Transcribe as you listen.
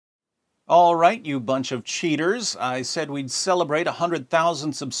All right, you bunch of cheaters. I said we'd celebrate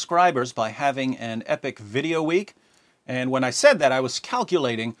 100,000 subscribers by having an epic video week. And when I said that, I was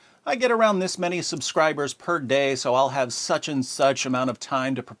calculating I get around this many subscribers per day, so I'll have such and such amount of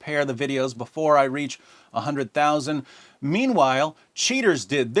time to prepare the videos before I reach 100,000. Meanwhile, cheaters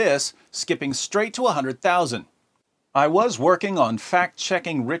did this, skipping straight to 100,000. I was working on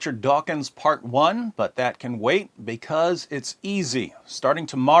fact-checking Richard Dawkins Part 1, but that can wait because it's easy. Starting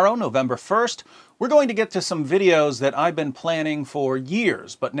tomorrow, November 1st, we're going to get to some videos that I've been planning for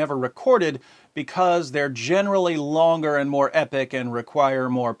years but never recorded because they're generally longer and more epic and require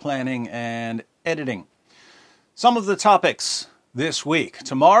more planning and editing. Some of the topics this week.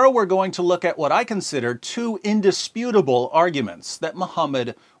 Tomorrow we're going to look at what I consider two indisputable arguments that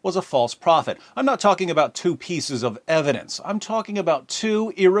Muhammad was a false prophet. I'm not talking about two pieces of evidence. I'm talking about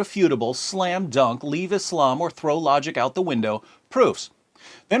two irrefutable, slam dunk, leave Islam or throw logic out the window proofs.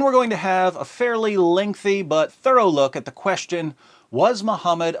 Then we're going to have a fairly lengthy but thorough look at the question, was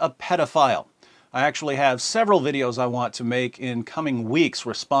Muhammad a pedophile? I actually have several videos I want to make in coming weeks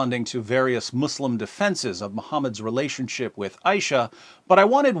responding to various Muslim defenses of Muhammad's relationship with Aisha, but I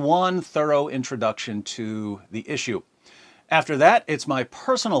wanted one thorough introduction to the issue. After that, it's my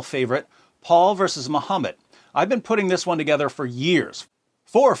personal favorite, Paul versus Muhammad. I've been putting this one together for years.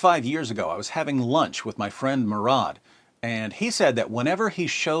 4 or 5 years ago, I was having lunch with my friend Murad, and he said that whenever he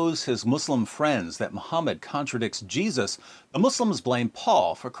shows his Muslim friends that Muhammad contradicts Jesus, the Muslims blame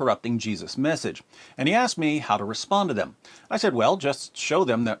Paul for corrupting Jesus' message. And he asked me how to respond to them. I said, well, just show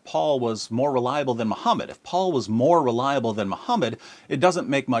them that Paul was more reliable than Muhammad. If Paul was more reliable than Muhammad, it doesn't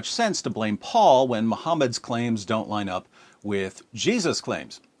make much sense to blame Paul when Muhammad's claims don't line up with Jesus'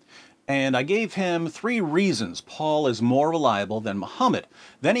 claims. And I gave him 3 reasons Paul is more reliable than Muhammad.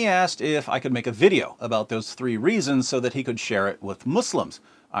 Then he asked if I could make a video about those 3 reasons so that he could share it with Muslims.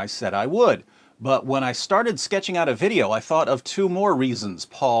 I said I would. But when I started sketching out a video, I thought of 2 more reasons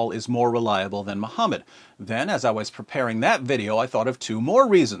Paul is more reliable than Muhammad. Then, as I was preparing that video, I thought of 2 more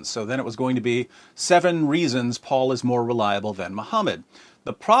reasons. So then it was going to be 7 reasons Paul is more reliable than Muhammad.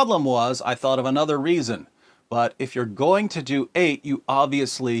 The problem was I thought of another reason. But if you're going to do 8, you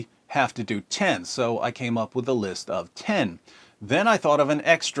obviously have to do 10, so I came up with a list of 10. Then I thought of an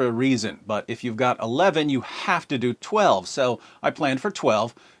extra reason, but if you've got 11, you have to do 12, so I planned for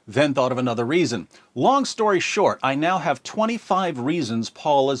 12, then thought of another reason. Long story short, I now have 25 reasons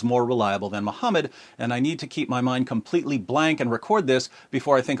Paul is more reliable than Muhammad, and I need to keep my mind completely blank and record this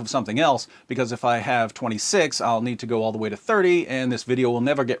before I think of something else, because if I have 26, I'll need to go all the way to 30, and this video will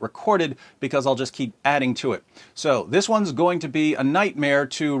never get recorded because I'll just keep adding to it. So this one's going to be a nightmare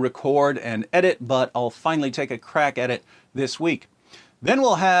to record and edit, but I'll finally take a crack at it this week. Then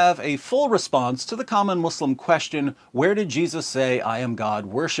we'll have a full response to the common Muslim question, where did Jesus say, I am God,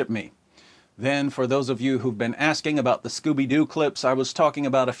 worship me? Then for those of you who've been asking about the Scooby-Doo clips I was talking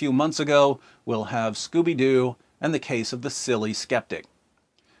about a few months ago, we'll have Scooby-Doo and the case of the silly skeptic.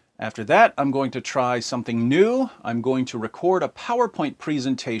 After that, I'm going to try something new. I'm going to record a PowerPoint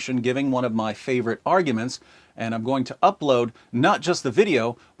presentation giving one of my favorite arguments, and I'm going to upload not just the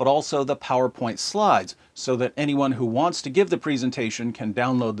video, but also the PowerPoint slides, so that anyone who wants to give the presentation can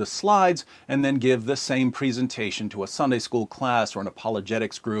download the slides and then give the same presentation to a Sunday school class or an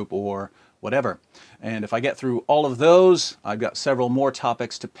apologetics group or whatever. And if I get through all of those, I've got several more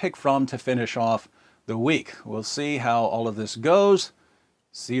topics to pick from to finish off the week. We'll see how all of this goes.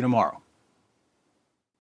 See you tomorrow.